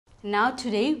Now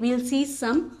today we'll see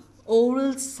some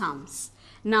oral sums.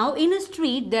 Now in a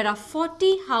street there are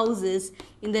 40 houses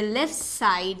in the left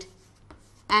side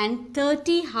and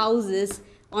 30 houses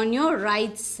on your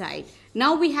right side.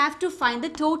 Now we have to find the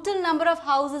total number of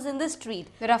houses in the street.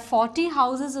 There are 40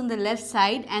 houses on the left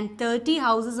side and 30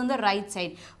 houses on the right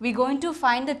side. We're going to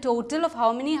find the total of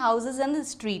how many houses in the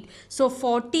street. So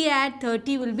 40 add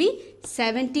 30 will be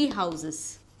 70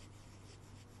 houses.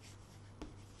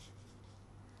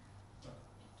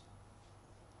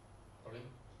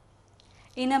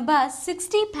 In a bus,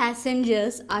 60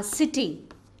 passengers are sitting.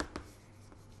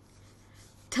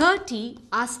 30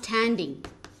 are standing.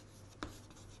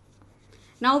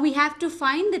 Now we have to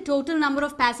find the total number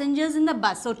of passengers in the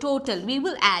bus. So total we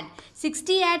will add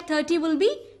 60 add 30 will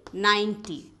be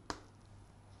 90.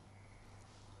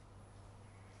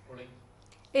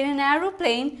 In an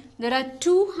aeroplane there are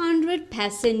 200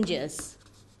 passengers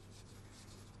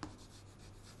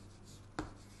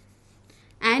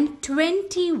and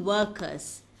 20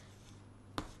 workers.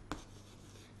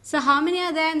 So how many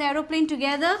are there in the aeroplane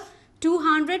together?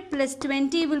 200 plus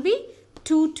 20 will be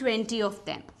 220 of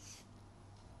them.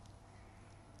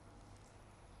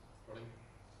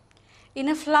 In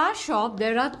a flower shop,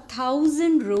 there are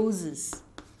 1,000 roses.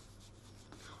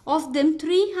 Of them,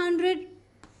 300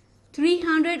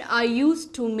 are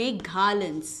used to make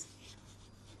garlands.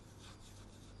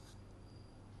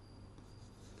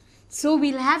 So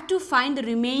we'll have to find the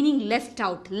remaining left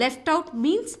out. Left out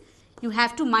means you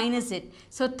have to minus it.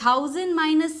 So 1,000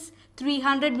 minus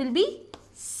 300 will be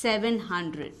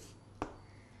 700.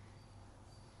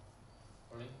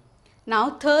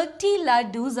 Now 30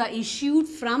 laddus are issued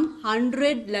from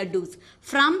 100 laddus.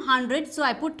 From 100, so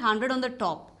I put 100 on the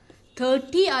top.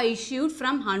 30 are issued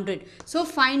from 100. So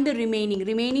find the remaining.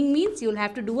 Remaining means you will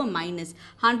have to do a minus.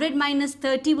 100 minus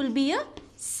 30 will be a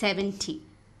 70.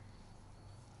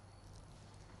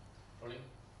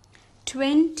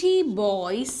 20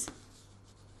 boys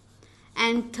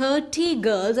and 30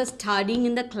 girls are studying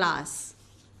in the class.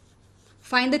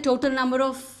 Find the total number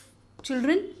of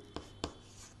children.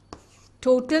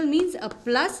 Total means a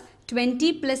plus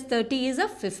 20 plus 30 is a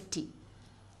 50.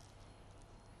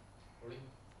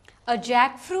 A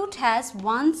jackfruit has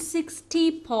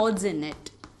 160 pods in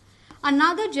it.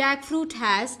 Another jackfruit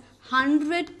has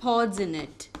 100 pods in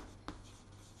it.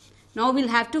 Now we'll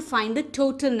have to find the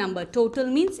total number. Total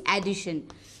means addition.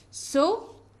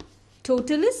 So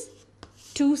total is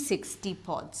 260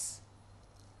 pods.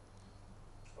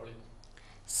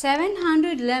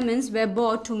 700 lemons were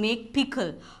bought to make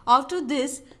pickle. Out of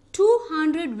this,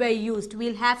 200 were used.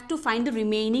 We'll have to find the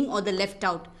remaining or the left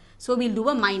out. So we'll do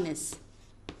a minus.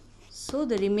 So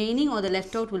the remaining or the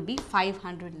left out will be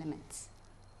 500 lemons.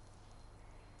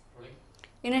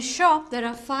 In a shop, there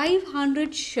are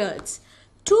 500 shirts.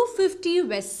 250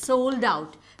 were sold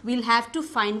out. We'll have to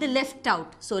find the left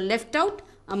out. So left out,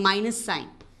 a minus sign.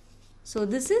 So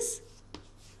this is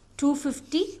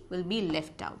 250 will be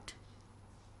left out.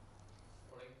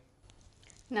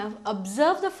 Now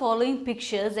observe the following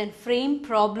pictures and frame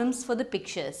problems for the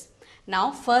pictures.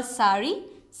 Now first sari,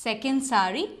 second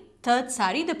sari, third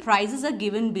sari, the prices are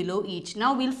given below each.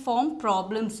 Now we'll form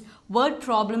problems, word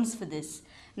problems for this.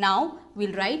 Now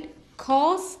we'll write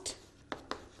cost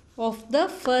of the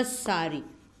first sari.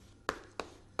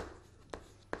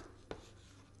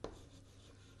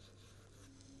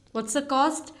 What's the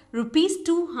cost? Rupees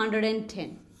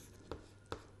 210.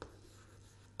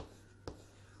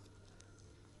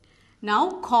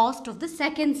 Now cost of the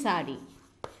second sari.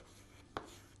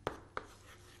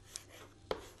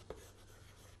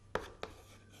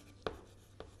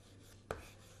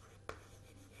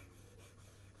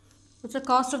 What's the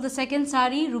cost of the second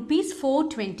sari? Rupees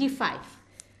 425.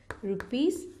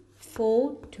 Rupees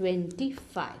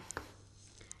 425.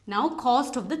 Now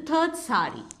cost of the third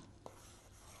sari.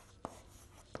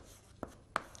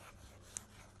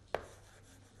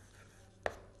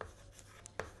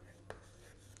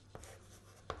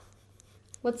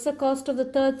 What's the cost of the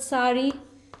third sari?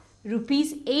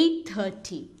 Rupees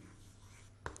 830.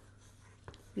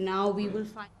 Now we will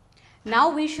find.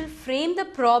 Now we shall frame the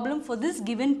problem for this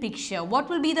given picture. What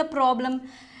will be the problem?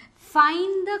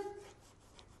 Find the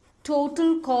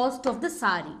total cost of the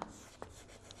sari.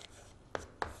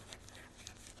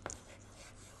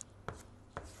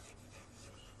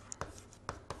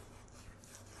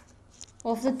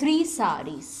 Of the three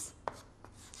saris.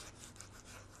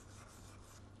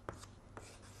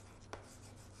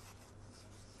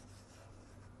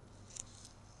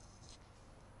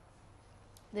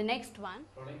 The next one.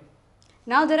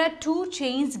 Now there are two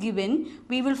chains given.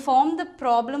 We will form the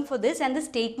problem for this and the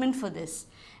statement for this.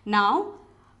 Now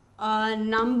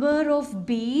number of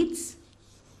beads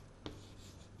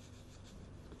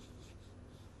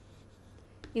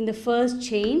in the first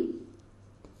chain.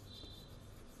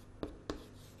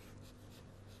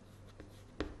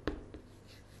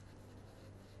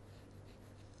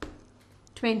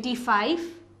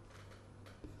 $25.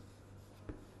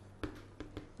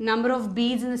 Number of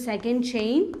beads in the second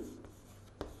chain.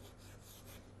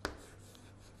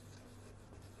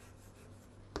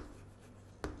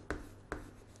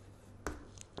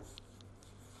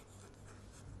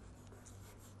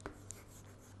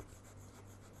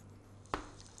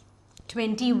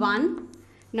 $21.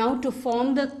 Now to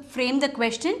frame the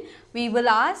question, we will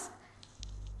ask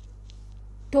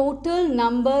total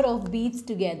number of beads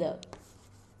together.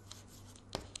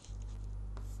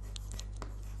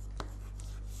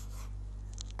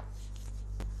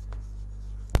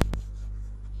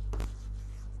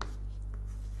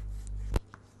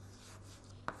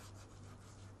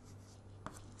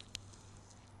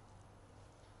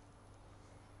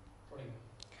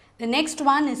 The next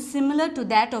one is similar to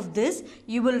that of this.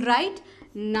 You will write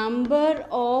number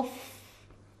of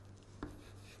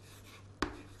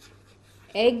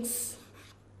eggs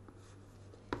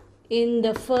in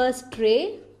the first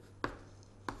tray.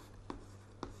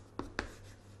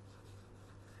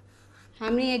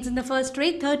 How many eggs in the first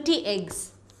tray? 30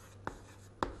 eggs.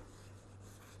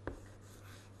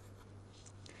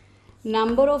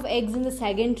 Number of eggs in the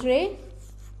second tray.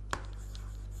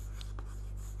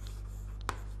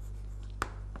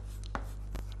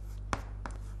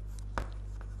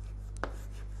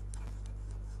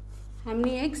 How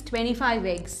many eggs? 25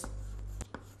 eggs.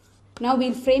 Now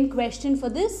we'll frame question for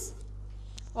this,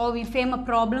 or we'll frame a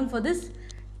problem for this.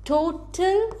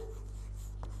 Total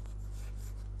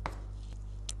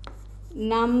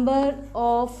number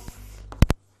of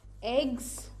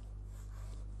eggs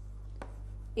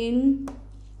in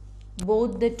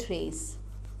both the trays.